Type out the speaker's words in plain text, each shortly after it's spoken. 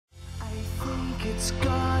it's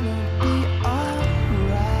gonna be alright.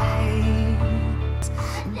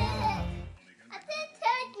 I did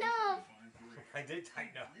tighten up. I did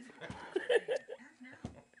tighten up.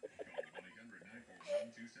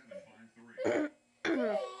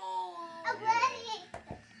 I'm ready.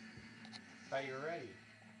 Thought you were ready.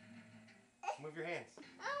 Move your hands.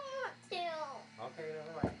 I don't want to. Okay,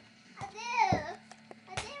 never mind. I do.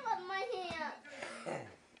 I did with my hand.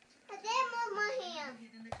 I did with my hand.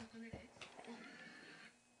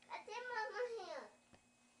 I did with my hand.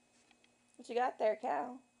 What you got there,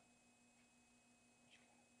 Cal?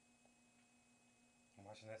 I'm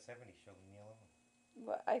watching that 70s show. Leave me alone.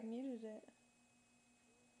 What? I muted it.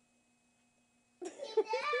 You did?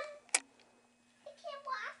 I can't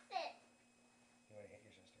watch it. You want to hit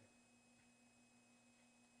your sister?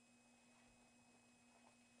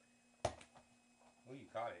 Oh, you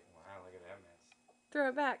caught it. Wow, look at that mess. Throw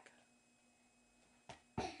it back.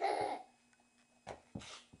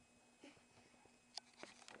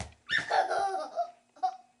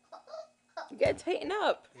 You gotta tighten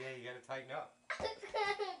up. Yeah, you gotta tighten up. I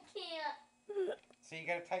can't. See, you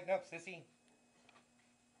gotta tighten up, sissy.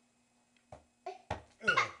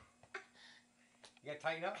 You gotta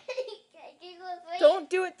tighten up. Don't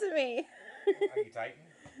do it to me. Are you tighten?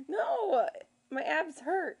 No, my abs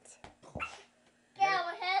hurt. Yeah,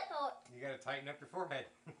 my head hurt. You gotta tighten up your forehead.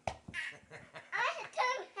 I have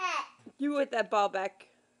two head. You with that ball back.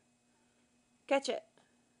 Catch it.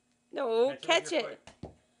 No, catch it.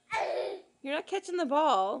 You're not catching the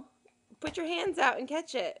ball. Put your hands out and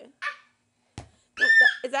catch it.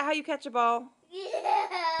 Is that how you catch a ball? Yeah.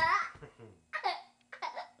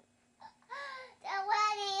 I'm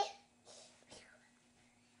ready.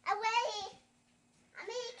 I'm ready. I'm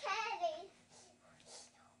in candy.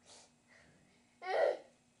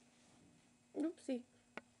 Oopsie.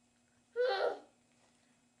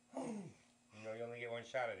 You know you only get one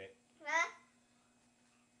shot at it. Huh?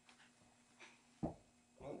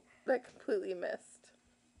 That completely missed.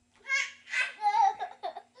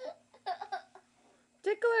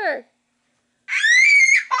 Tickler.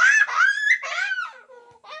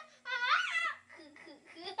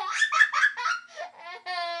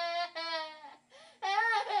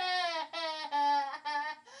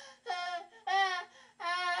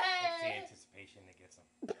 It's the anticipation that gets them.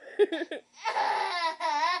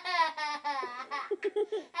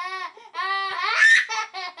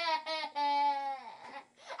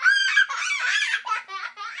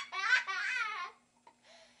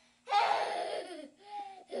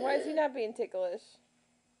 Why is he not being ticklish?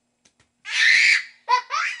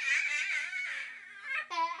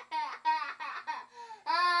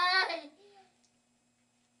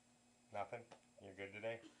 Nothing? You're good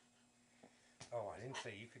today? Oh, I didn't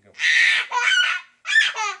say you could go.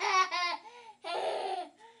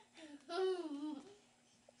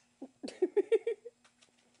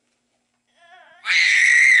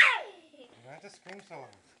 You don't have to scream so loud.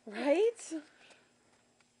 Right?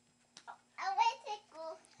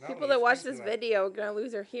 No, People you that watch scream this too loud. video are gonna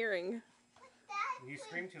lose their hearing. You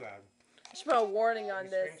scream too loud. I should put a warning on You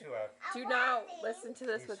this. scream too loud. Do not listen to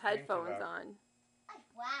this You with scream too headphones loud. on. I'm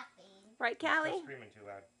laughing. Right, You're Callie? still screaming too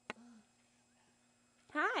loud.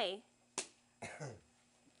 Hi.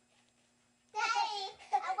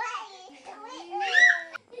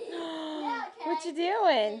 What you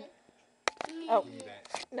doing? Oh, Give me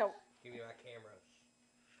that. no. Give me my camera.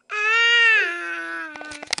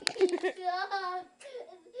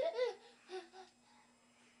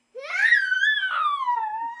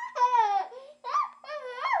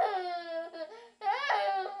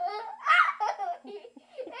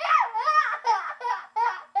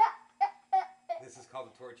 This is called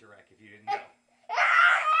a torture rack, if you didn't know.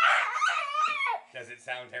 Does it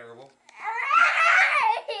sound terrible?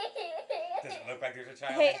 Does it look like there's a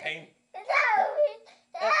child in pain?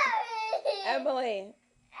 Emily.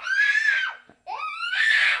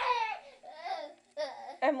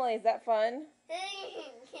 Emily, is that fun?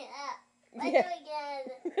 Let's do it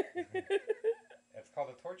again. That's called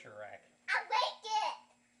a torture rack. I like it.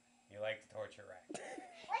 You like the torture rack. Let's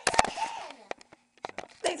do it again.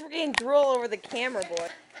 Thanks for getting drool over the camera, boy.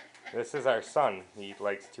 This is our son. He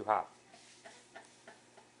likes to hop.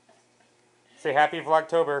 Say happy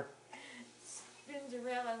Vlogtober. Spins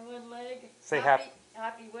around on one leg. Say Happy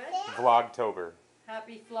what? Vlogtober.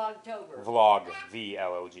 Happy Vlogtober. Vlog.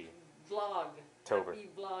 V-L-O-G. Vlog. Tober. Happy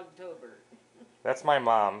Vlogtober. That's my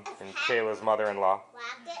mom and Kayla's mother-in-law. Whack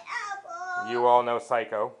it up. You all know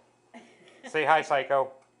Psycho. Say hi,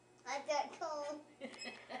 Psycho. Let that go.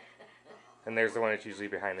 And there's the one that's usually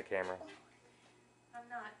behind the camera. I'm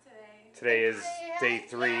not today. Today is day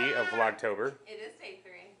 3 of Vlogtober. It is day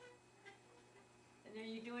 3.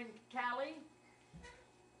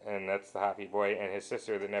 And that's the Hoppy boy and his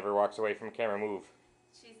sister that never walks away from camera. Move.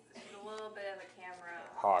 She's a little bit of a camera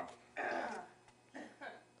Hog.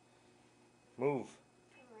 Move.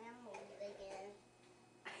 Grandma again.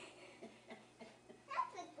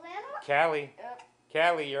 That's a grandma. Callie.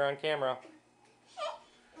 Callie, you're on camera.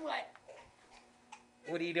 What?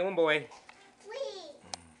 What are you doing, boy? Wee.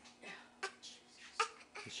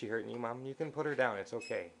 Is she hurting you, Mom? You can put her down. It's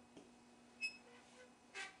okay.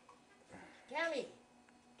 Callie.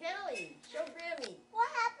 Callie, show Grammy. What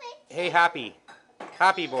happened? Hey, Hoppy.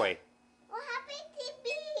 Hoppy boy. What happened to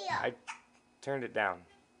me? I turned it down.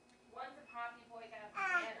 One's a Hoppy boy, got a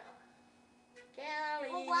banana.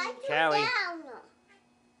 Callie. Why you Callie. down?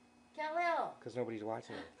 Callie. Because nobody's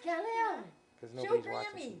watching it. Callie. Because Show nobody's Grammy.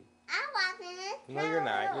 watching it. I'm watching it. No, you're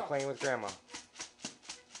not. You're playing with Grandma.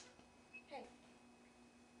 Hey.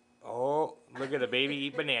 Oh, look at the baby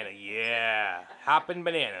eat banana. Yeah. Hopping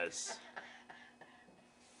bananas.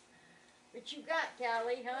 What you got,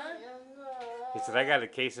 Callie, huh? He said, I got a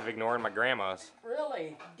case of ignoring my grandmas.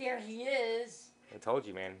 Really? There he is. I told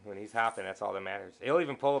you, man. When he's hopping, that's all that matters. He'll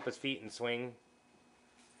even pull up his feet and swing.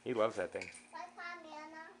 He loves that thing. What's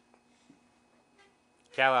banana?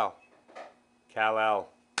 Kal-El. Kal-El.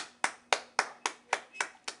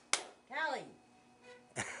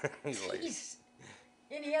 Callie. He's like, Jeez.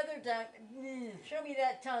 Any other tongue? Show me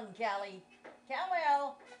that tongue, Callie.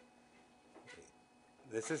 Callie.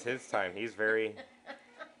 this is his time. He's very...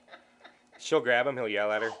 She'll grab him. He'll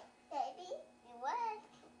yell at her. Baby, you what?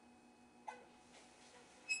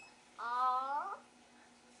 Aww.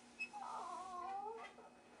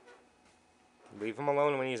 Leave him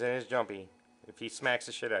alone when he's in his jumpy. If he smacks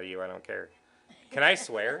the shit out of you, I don't care. Can I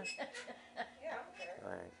swear? Yeah, I don't care.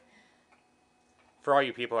 All right. For all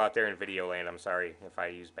you people out there in video land, I'm sorry if I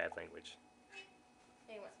use bad language.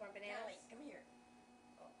 Hey, you want some more bananas? Callie, come here.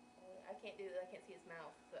 I can't do that. I can't see his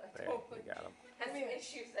mouth. So I There, don't you got him. have some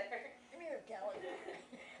issues there. Come here, Callie.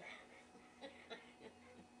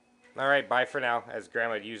 All right, bye for now, as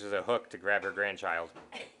Grandma uses a hook to grab her grandchild.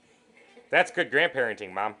 That's good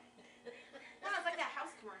grandparenting, Mom. No, it's like that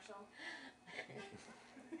house commercial.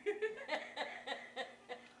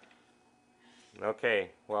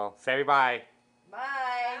 Okay, well, say bye. Bye.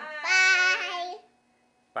 Bye.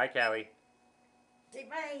 Bye, Callie. Say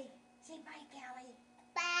bye. Say bye, Callie.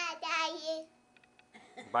 Bye, Daddy.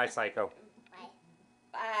 Bye, Psycho.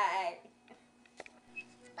 Bye.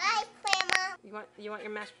 Bye, Grandma. You want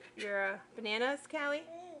your bananas, Callie?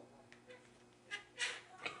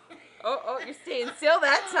 Oh, you're staying still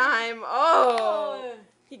that time. Oh,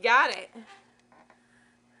 he got it.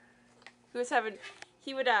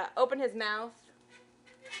 He would open his mouth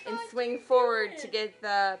and swing forward to get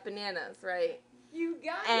the bananas, right? You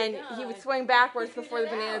got And it, huh? he would swing backwards You figured before the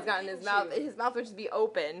it bananas out, got in his didn't mouth. you? His mouth would just be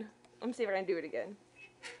open. Let me see if I can do it again.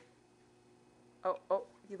 Oh,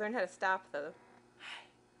 you learned how to stop though.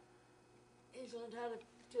 He's learned how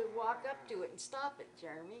to walk up to it and stop it,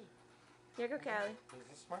 Jeremy. Here you go, Callie.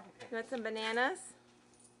 He's a smart kid. You want some bananas?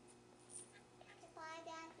 Bye,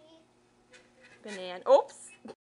 Daddy. Oops.